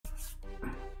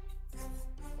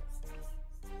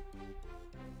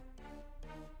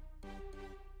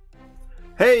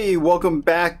Hey, welcome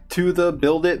back to the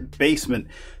Build It Basement.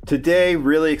 Today,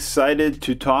 really excited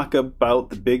to talk about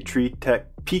the BIGTREETECH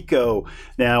PICO.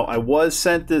 Now, I was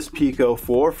sent this PICO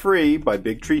for free by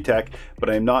BIGTREETECH, but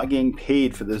I'm not getting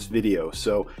paid for this video.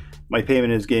 So my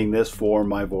payment is getting this for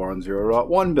my Voron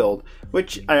 0.1 build,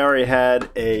 which I already had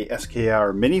a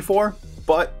SKR Mini for,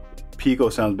 but PICO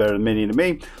sounds better than Mini to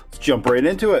me. Let's jump right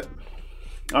into it.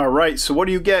 All right, so what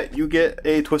do you get? You get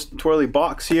a twist and twirly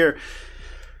box here.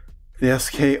 The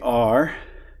SKR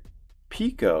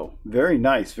PICO, very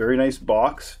nice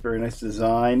box, very nice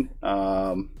design.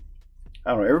 I don't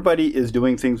know, everybody is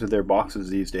doing things with their boxes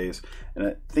these days, and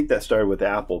I think that started with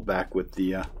Apple back with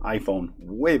the iPhone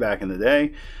way back in the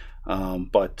day,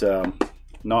 but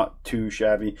not too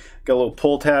shabby. Got a little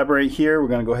pull tab right here. We're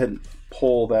going to go ahead and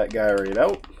pull that guy right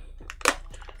out.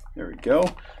 There we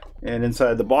go. And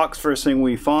inside the box, first thing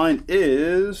we find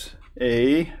is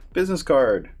a business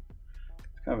card.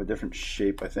 Kind of a different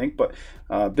shape, I think, but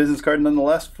business card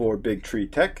nonetheless for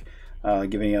BIGTREETECH,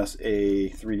 giving us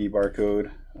a 3D barcode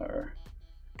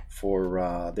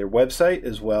for their website,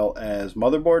 as well as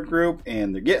motherboard group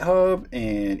and their GitHub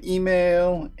and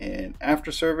email and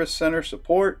after service center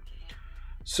support.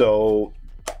 So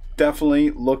definitely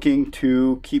looking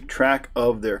to keep track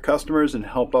of their customers and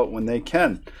help out when they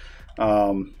can.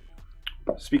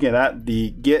 Speaking of that,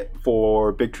 the Git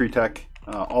for BIGTREETECH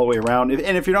all the way around.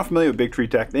 And if you're not familiar with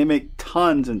BIGTREETECH, they make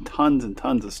tons and tons and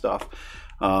tons of stuff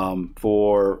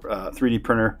for 3D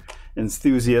printer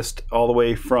enthusiasts, all the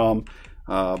way from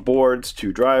boards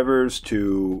to drivers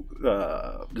to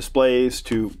displays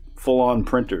to full-on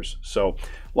printers. So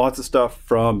lots of stuff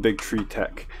from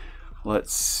BIGTREETECH.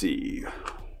 Let's see.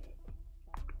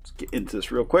 Let's get into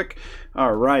this real quick.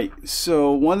 All right.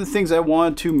 So one of the things I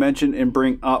wanted to mention and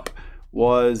bring up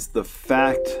was the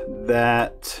fact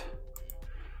that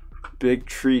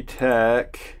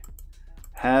BIGTREETECH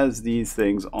has these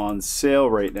things on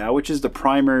sale right now, which is the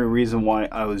primary reason why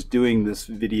I was doing this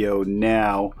video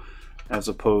now as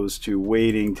opposed to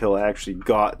waiting till I actually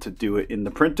got to do it in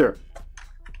the printer.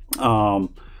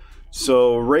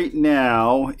 So right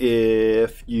now,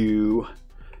 if you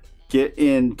get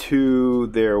into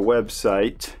their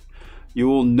website, you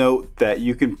will note that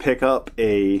you can pick up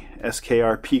a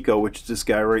SKR PICO, which is this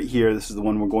guy right here. This is the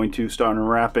one we're going to start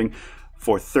unwrapping,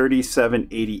 for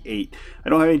 $37.88. I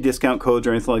don't have any discount codes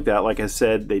or anything like that. Like I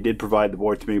said, they did provide the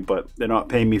board to me, but they're not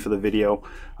paying me for the video.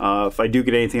 If I do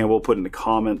get anything, I will put in the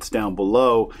comments down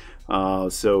below.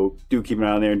 So do keep an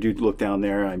eye on there and do look down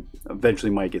there. I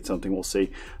eventually might get something, we'll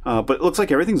see. But it looks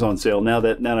like everything's on sale now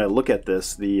that I look at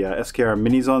this. The SKR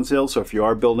Mini's on sale, so if you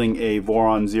are building a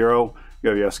Voron 0, you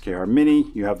have your SKR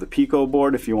Mini, you have the PICO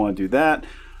board if you want to do that.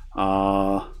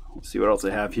 Let's see what else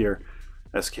I have here.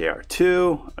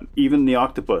 SKR2, even the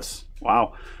Octopus.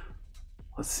 Wow.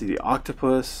 Let's see, the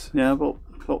Octopus, yeah, about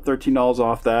 $13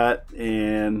 off that,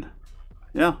 and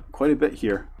yeah, quite a bit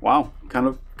here. Wow, kind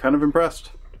of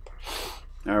impressed.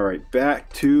 All right,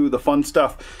 back to the fun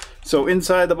stuff. So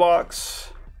inside the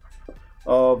box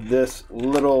of this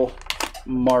little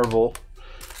marvel,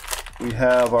 we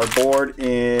have our board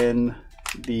in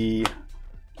the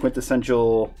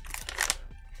quintessential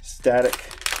static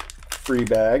free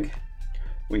bag.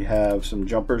 We have some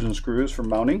jumpers and screws for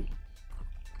mounting.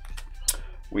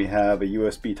 We have a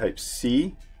USB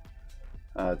Type-C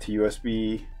to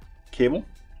USB cable.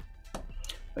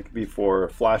 That could be for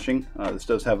flashing. This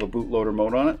does have a bootloader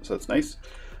mode on it, so that's nice.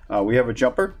 We have a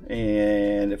jumper,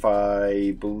 and if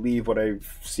I believe what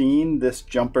I've seen, this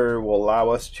jumper will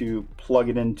allow us to plug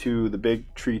it into the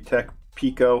BIGTREETECH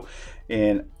PICO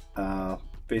and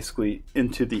basically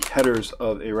into the headers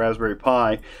of a Raspberry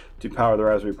Pi to power the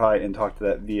Raspberry Pi and talk to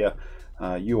that via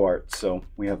UART. So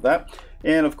we have that,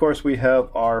 and of course we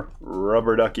have our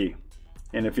rubber ducky.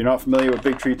 And if you're not familiar with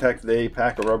BIGTREETECH, they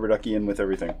pack a rubber ducky in with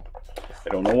everything. I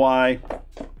don't know why.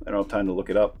 I don't have time to look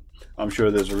it up. I'm sure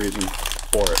there's a reason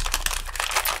for it.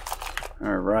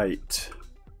 All right.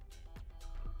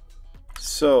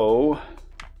 So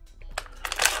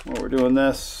while we're doing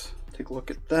this, take a look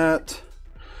at that.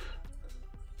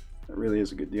 That really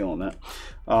is a good deal on that.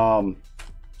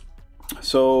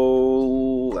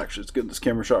 So actually, let's get this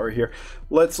camera shot right here.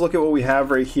 Let's look at what we have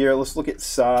right here. Let's look at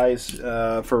size.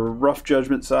 For rough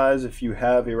judgment size, if you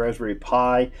have a Raspberry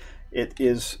Pi, it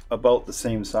is about the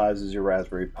same size as your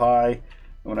Raspberry Pi.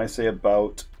 When I say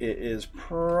about, it is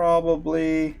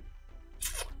probably,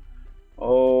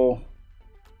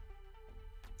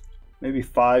 maybe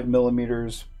 5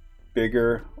 millimeters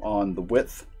bigger on the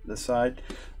width this side,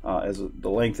 as the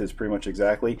length is pretty much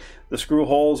exactly. The screw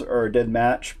holes are a dead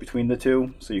match between the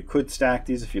two, so you could stack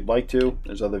these if you'd like to.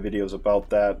 There's other videos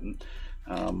about that, and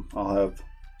I'll have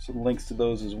some links to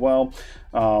those as well.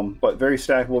 But very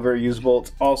stackable, very usable.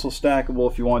 It's also stackable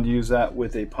if you want to use that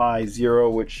with a Pi Zero,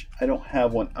 which I don't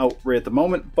have one out right at the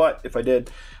moment, but if I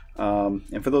did,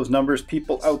 and for those numbers,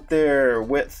 people out there,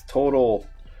 width total,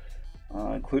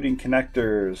 including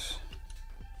connectors,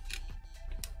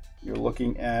 you're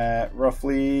looking at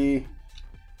roughly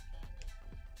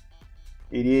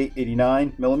 88,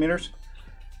 89 millimeters.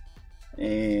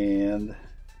 And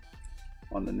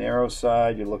on the narrow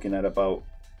side, you're looking at about,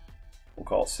 we'll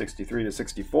call it 63 to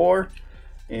 64.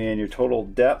 And your total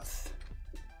depth,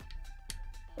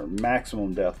 or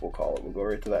maximum depth, we'll call it. We'll go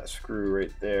right to that screw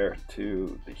right there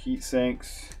to the heat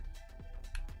sinks.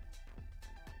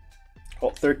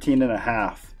 Call it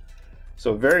 13.5.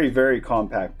 So very, very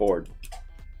compact board.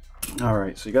 All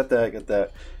right, so you got that,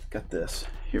 got this.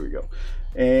 Here we go.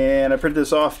 And I printed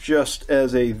this off just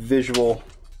as a visual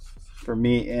for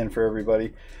me and for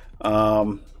everybody,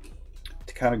 to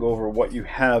kind of go over what you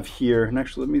have here. And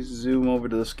actually, let me zoom over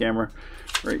to this camera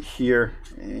right here,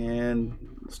 and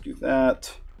let's do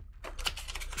that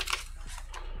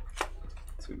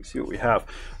so we can see what we have.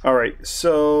 All right,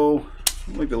 so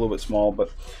it might be a little bit small, but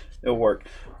it'll work.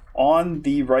 On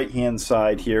the right hand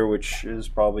side here, which is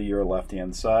probably your left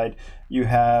hand side, you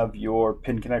have your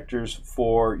pin connectors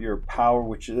for your power,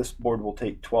 which this board will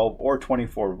take 12 or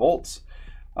 24 volts.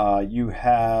 You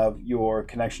have your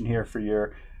connection here for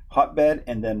your hotbed,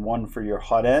 and then one for your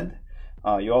hot end.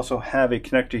 You also have a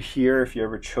connector here if you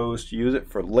ever chose to use it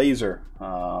for laser.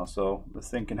 So this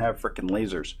thing can have frickin'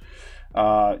 lasers.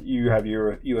 You have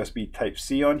your USB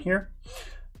Type-C on here.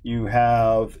 You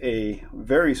have a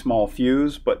very small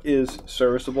fuse, but is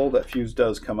serviceable. That fuse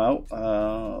does come out.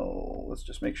 Let's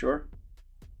just make sure.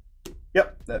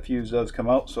 Yep, that fuse does come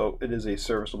out, so it is a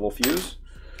serviceable fuse.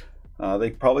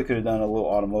 They probably could have done a little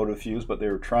automotive fuse, but they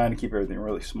were trying to keep everything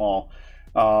really small.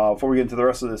 Before we get into the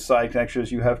rest of the side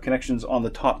connectors, you have connections on the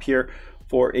top here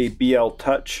for a BL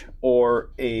Touch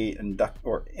or an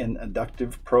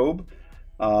inductive probe.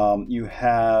 You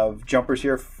have jumpers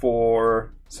here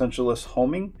for sensorless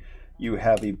homing. You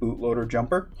have a bootloader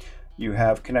jumper. You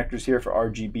have connectors here for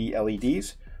RGB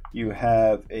LEDs. You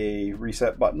have a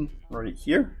reset button right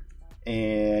here,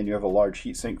 and you have a large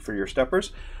heatsink for your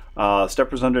steppers.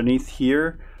 Steppers underneath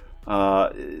here,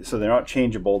 so they're not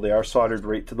changeable. They are soldered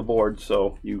right to the board,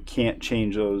 so you can't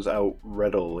change those out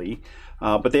readily.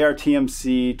 But they are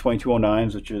TMC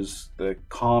 2209s, which is the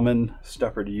common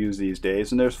stepper to use these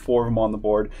days, and there's 4 of them on the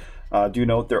board. Do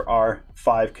note there are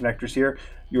 5 connectors here.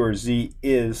 Your Z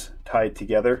is tied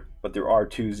together, but there are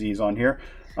 2 Z's on here.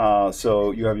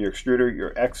 So you have your extruder,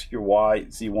 your X, your Y,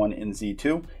 Z1 and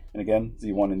Z2, and again,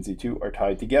 Z1 and Z2 are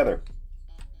tied together.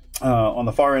 On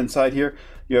the far end side here,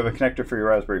 you have a connector for your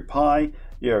Raspberry Pi.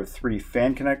 You have 3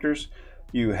 fan connectors.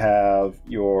 You have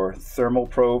your thermal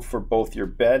probe for both your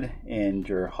bed and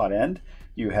your hot end.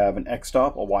 You have an X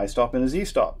stop, a Y stop, and a Z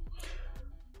stop.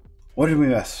 What did we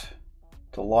miss?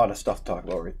 It's a lot of stuff to talk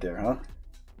about right there, huh?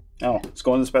 Oh, let's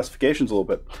go into the specifications a little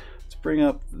bit. Let's bring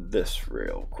up this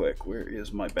real quick. Where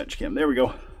is my bench cam? There we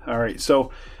go. All right, so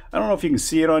I don't know if you can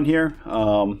see it on here.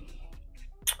 It's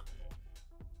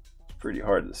pretty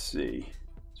hard to see.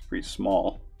 It's pretty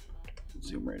small.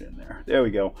 Zoom right in there. There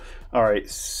we go. All right,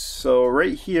 so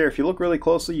right here, if you look really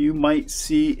closely, you might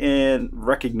see and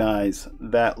recognize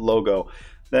that logo.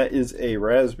 That is a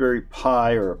Raspberry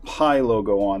Pi or a Pi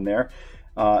logo on there.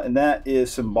 And that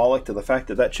is symbolic to the fact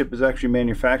that that chip is actually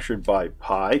manufactured by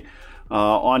Pi.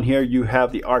 On here you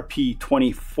have the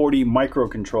RP2040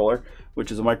 microcontroller,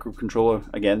 which is a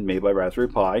microcontroller, again, made by Raspberry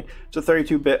Pi. It's a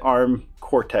 32-bit ARM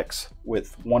Cortex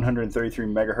with 133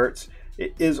 megahertz.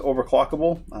 It is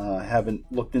overclockable. I haven't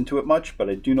looked into it much, but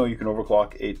I do know you can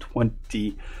overclock a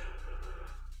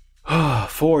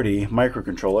 2040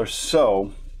 microcontroller.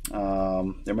 So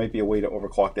there might be a way to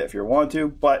overclock that if you want to,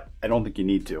 but I don't think you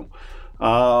need to.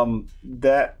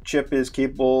 That chip is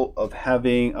capable of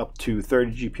having up to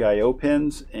 30 GPIO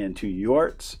pins and 2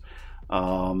 UARTs.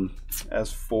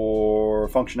 As for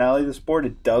functionality of this board,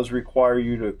 it does require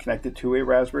you to connect it to a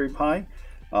Raspberry Pi.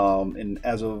 And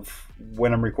as of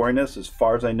when I'm recording this, as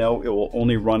far as I know, it will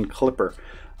only run Clipper.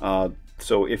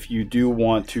 So if you do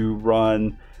want to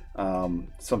run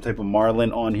some type of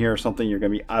Marlin on here or something, you're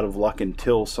going to be out of luck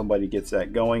until somebody gets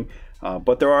that going.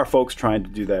 But there are folks trying to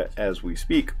do that as we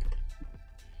speak.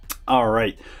 All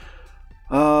right.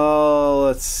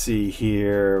 Let's see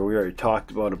here. We already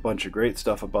talked about a bunch of great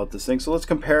stuff about this thing. So let's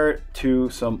compare it to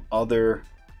some other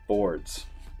boards.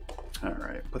 All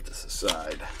right, put this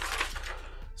aside.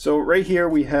 So right here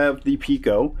we have the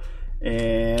Pico.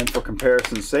 And for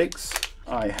comparison's sakes,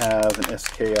 I have an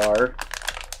SKR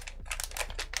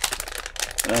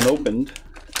unopened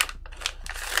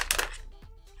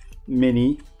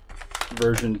Mini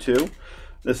version 2.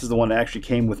 This is the one that actually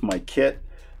came with my kit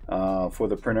for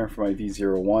the printer for my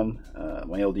V01,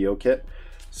 my LDO kit.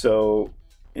 So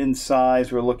in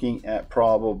size, we're looking at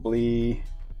probably,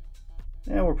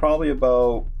 we're probably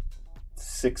about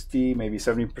 60, maybe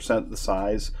 70% the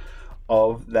size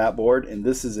of that board. And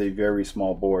this is a very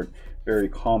small board, very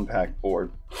compact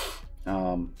board.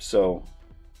 So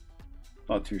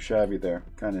not too shabby there,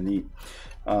 kind of neat.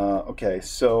 Okay,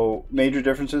 so major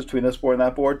differences between this board and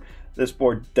that board. This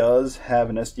board does have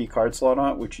an SD card slot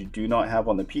on it, which you do not have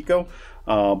on the Pico.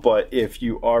 But if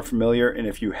you are familiar and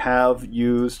if you have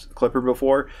used Clipper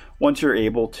before, once you're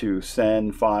able to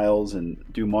send files and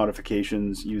do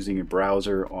modifications using a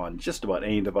browser on just about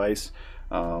any device,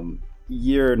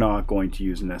 you're not going to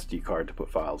use an SD card to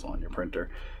put files on your printer.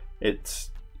 It's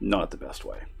not the best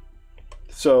way.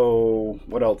 So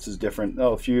what else is different?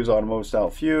 Oh, fuse, automotive style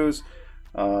fuse.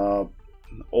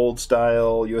 Old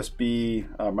style USB,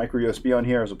 micro USB on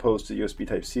here as opposed to USB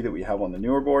Type-C that we have on the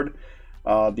newer board.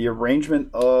 The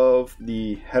arrangement of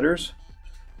the headers,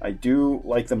 I do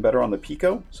like them better on the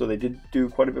Pico, so they did do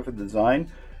quite a bit for the design.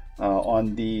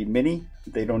 On the Mini,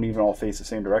 they don't even all face the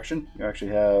same direction. You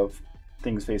actually have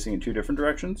things facing in 2 different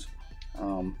directions,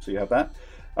 so you have that.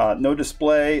 No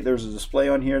display. There's a display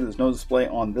on here. There's no display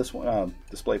on this one,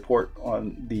 display port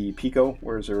on the Pico,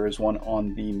 whereas there is one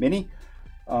on the Mini.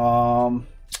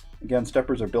 Again,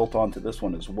 steppers are built onto this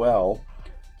one as well,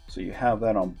 so you have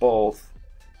that on both.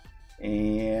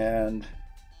 And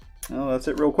that's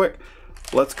it real quick.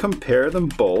 Let's compare them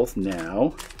both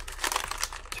now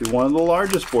to one of the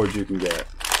largest boards you can get.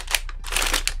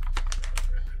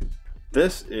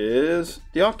 This is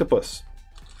the Octopus.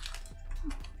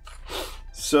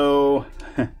 So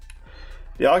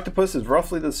the Octopus is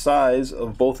roughly the size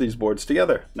of both these boards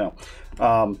together. No,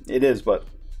 it is, but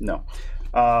no.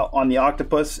 On the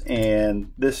Octopus,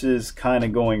 and this is kind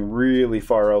of going really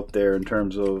far out there in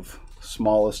terms of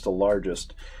smallest to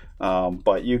largest,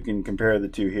 but you can compare the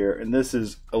two here, and this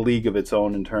is a league of its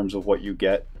own in terms of what you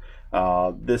get.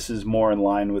 This is more in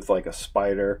line with like a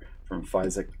Spider from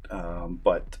Physik,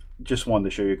 but just wanted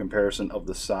to show you a comparison of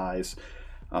the size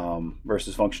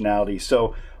versus functionality.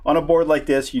 So on a board like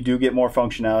this, you do get more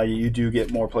functionality, you do get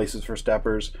more places for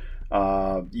steppers,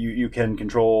 you can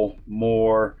control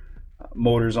more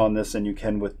motors on this than you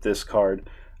can with this card.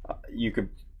 You could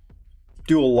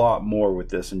do a lot more with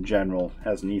this in general. It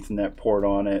has an Ethernet port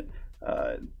on it,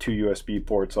 2 USB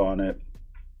ports on it.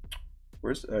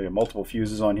 Where's multiple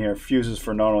fuses on here? Fuses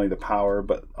for not only the power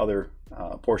but other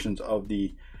portions of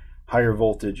the higher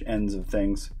voltage ends of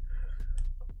things.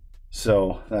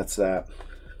 So that's that.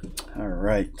 All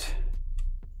right.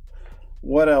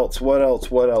 What else? What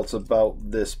else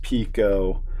about this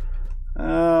Pico?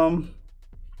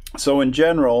 So in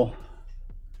general,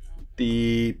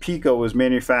 the Pico was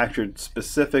manufactured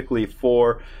specifically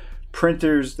for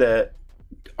printers that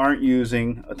aren't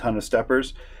using a ton of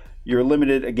steppers. You're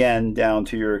limited again down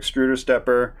to your extruder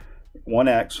stepper,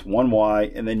 1X,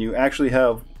 1Y, and then you actually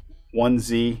have 1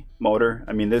 Z motor.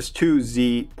 I mean, there's 2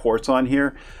 Z ports on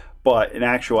here, but in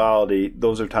actuality,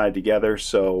 those are tied together.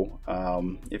 So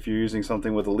if you're using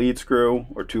something with a lead screw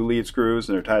or 2 lead screws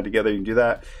and they're tied together, you can do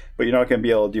that. But you're not going to be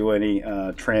able to do any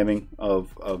tramming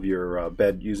of your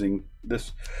bed using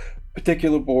this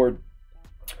particular board.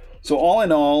 So all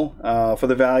in all, for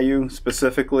the value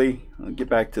specifically, I'll get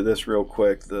back to this real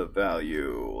quick. The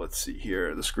value, let's see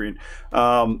here, the screen.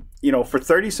 You know, for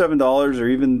 $37 or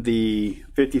even the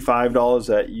 $55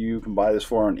 that you can buy this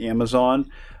for on Amazon,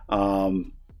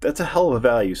 that's a hell of a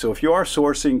value. So if you are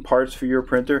sourcing parts for your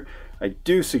printer, I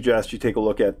do suggest you take a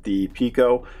look at the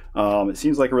Pico. It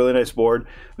seems like a really nice board.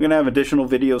 I'm going to have additional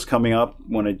videos coming up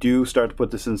when I do start to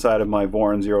put this inside of my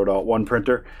Voron 0.1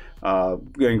 printer.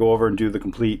 I'm going to go over and do the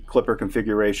complete Clipper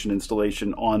configuration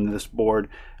installation on this board,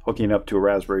 hooking up to a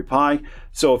Raspberry Pi.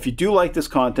 So if you do like this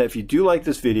content, if you do like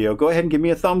this video, go ahead and give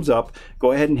me a thumbs up.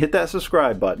 Go ahead and hit that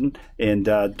subscribe button, and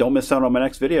don't miss out on my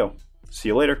next video. See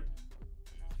you later.